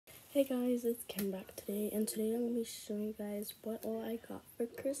Hey guys, it's Kim back today, and today I'm going to be showing you guys what all I got for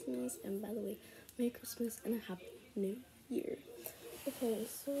Christmas. And by the way, Merry Christmas and a Happy New Year. Okay,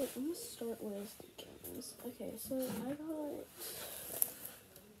 so I'm going to start with the games. Okay, so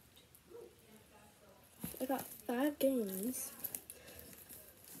I got 5 games.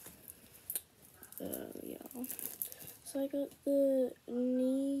 Yeah. So I got the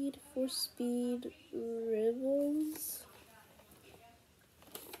Need for Speed Rivals.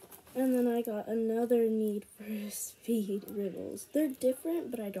 And then I got another Need for Speed Rivals. They're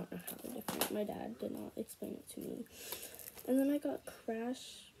different, but I don't know how they're different. My dad did not explain it to me. And then I got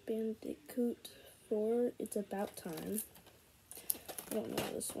Crash Bandicoot 4. It's About Time. I don't know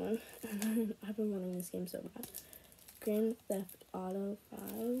this one. I've been wanting this game so bad. Grand Theft Auto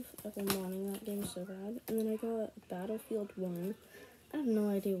 5. I've been wanting that game so bad. And then I got Battlefield 1. I have no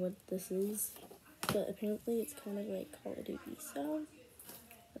idea what this is, but apparently it's kind of like Call of Duty, so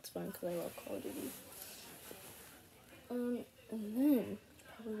that's fun because I love Call of Duty. And then,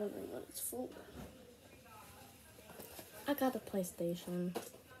 probably wondering what it's for. I got a PlayStation.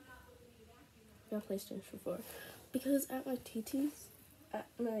 I got a PlayStation 4. Because at my TT's, at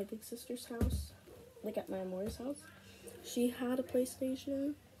my big sister's house, like at my Amore's house, she had a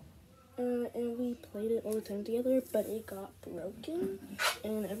PlayStation. And we played it all the time together, but it got broken.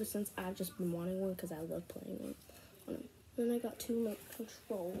 And ever since, I've just been wanting one because I love playing it on it. Then I got 2 more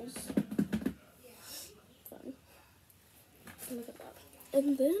controls. Fun. Look at that.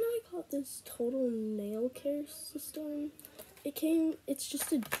 And then I got this total nail care system. It's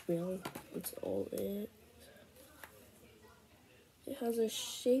just a drill. It's all it. It has a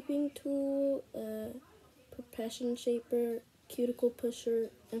shaping tool, a profession shaper, cuticle pusher,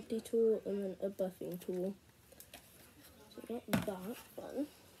 empty tool, and then a buffing tool. So I got that fun.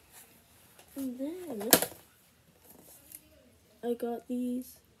 And then I got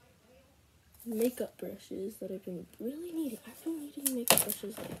these makeup brushes that I've been really needing. I've been needing makeup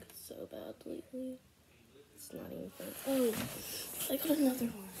brushes like so bad lately. It's not even fun. Oh, I got another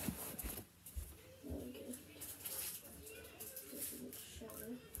one. Okay.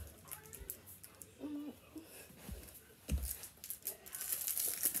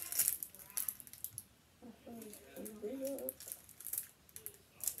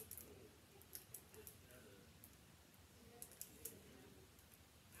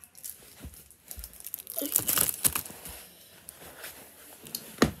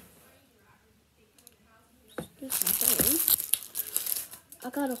 I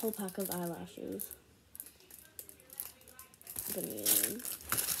got a whole pack of eyelashes. I've been using.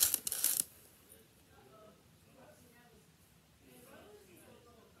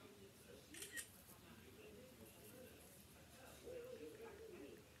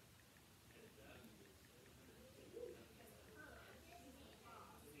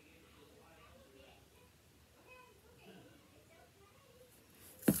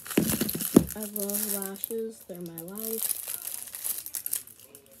 I love lashes. They're my life.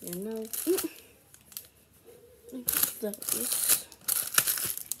 You know. Those.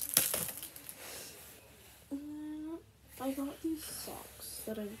 I got these socks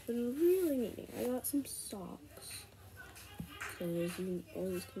that I've been really needing. I got some socks. Because you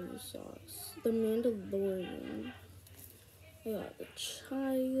always can use socks. The Mandalorian. I got the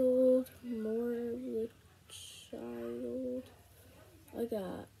child. More of the child. I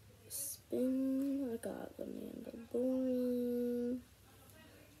got Spin. I got the Mandalorian.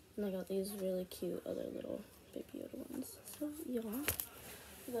 And I got these really cute other little Baby Yoda ones. So yeah,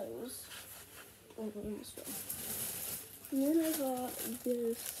 those. And then I got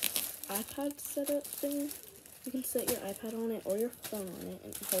this iPad setup thing. You can set your iPad on it or your phone on it,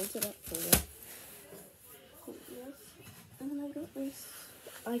 and it holds it up for you. Yes. And then I got this.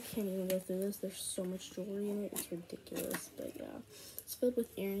 I can't even go through this. There's so much jewelry in it. It's ridiculous. But yeah, it's filled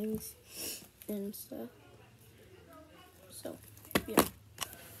with earrings and stuff. So yeah,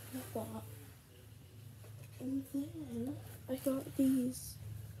 I got. And then I got these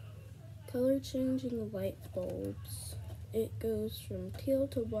color changing light bulbs. It goes from teal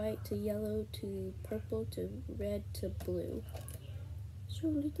to white to yellow to purple to red to blue. It's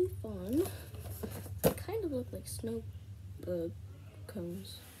really fun. They kind of look like snow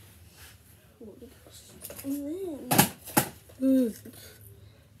cones. And then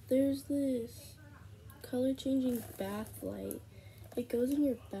there's this color changing bath light. It goes in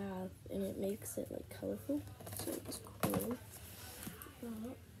your bath and it makes it like colorful. So it's cool.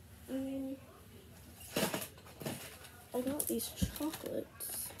 And I got these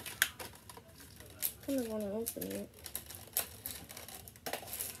chocolates. I kind of want to open it.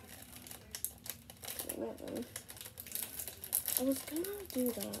 I was gonna do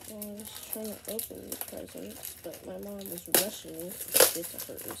that while I was trying to open the presents, but my mom was rushing me to get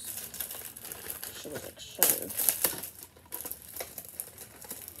to hers. She was like, sure.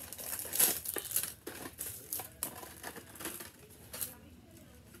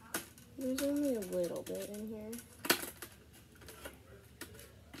 There's only a little bit in here,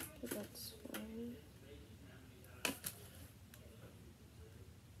 but that's fine.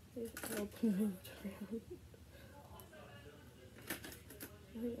 There's all moved around.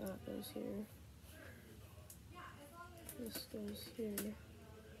 I think that goes here. This goes here.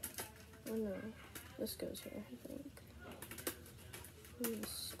 Oh no, this goes here, I think. And the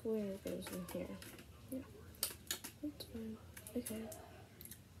square goes in here. Yeah, that's fine. Okay.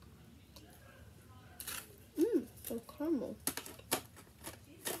 So caramel.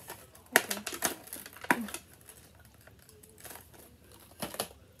 Okay.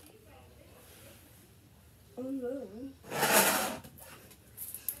 And then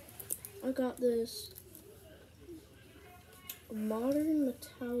I got this modern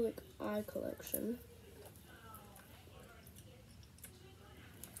metallic eye collection.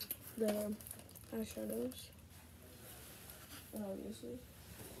 The eyeshadows. Obviously.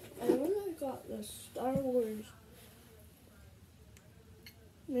 And then I got the Star Wars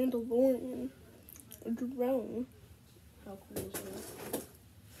Mandalorian drone. How cool is that?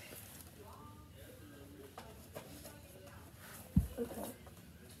 Okay.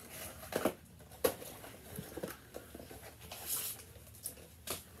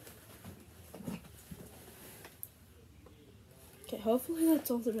 Okay, hopefully that's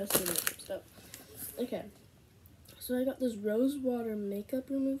all the rest of the makeup stuff. Okay. So I got this rose water makeup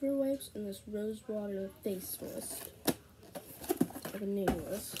remover wipes and this rose water face mist. Like a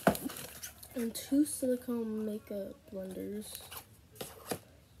nameless. And 2 silicone makeup blenders.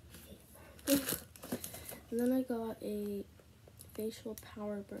 And then I got a facial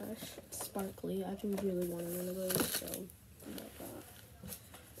power brush, sparkly. I've been really wanting one of those, so I got that.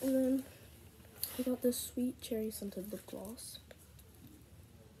 And then I got this sweet cherry scented lip gloss.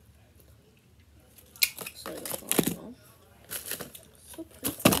 So I got that as well. So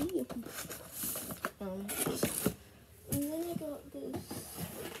pretty. And then I got this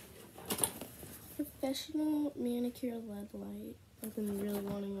professional manicure LED light. I've been really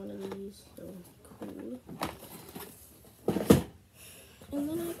wanting one of these, so cool. And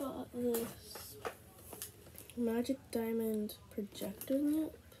then I got this Magic Diamond projector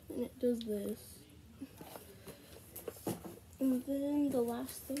lamp, and it does this. And then the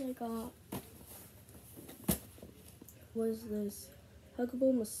last thing I got was this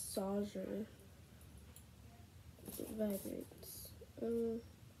huggable massager. It vibrates. I'm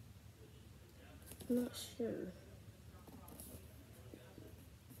not sure.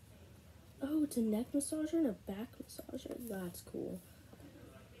 Oh, it's a neck massager and a back massager. That's cool.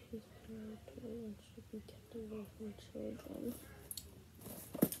 This should be kept away from children.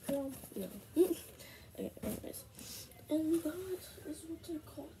 Well, no. Okay, anyways. And that is what I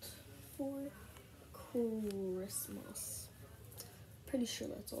got for Christmas. Pretty sure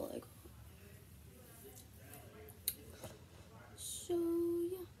that's all I got. So,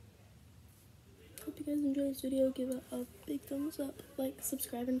 yeah. Hope you guys enjoyed this video. Give it a big thumbs up, like,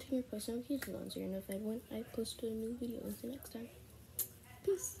 subscribe, and turn your post notifications on so you're notified when I post a new video. See you next time.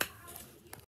 Peace.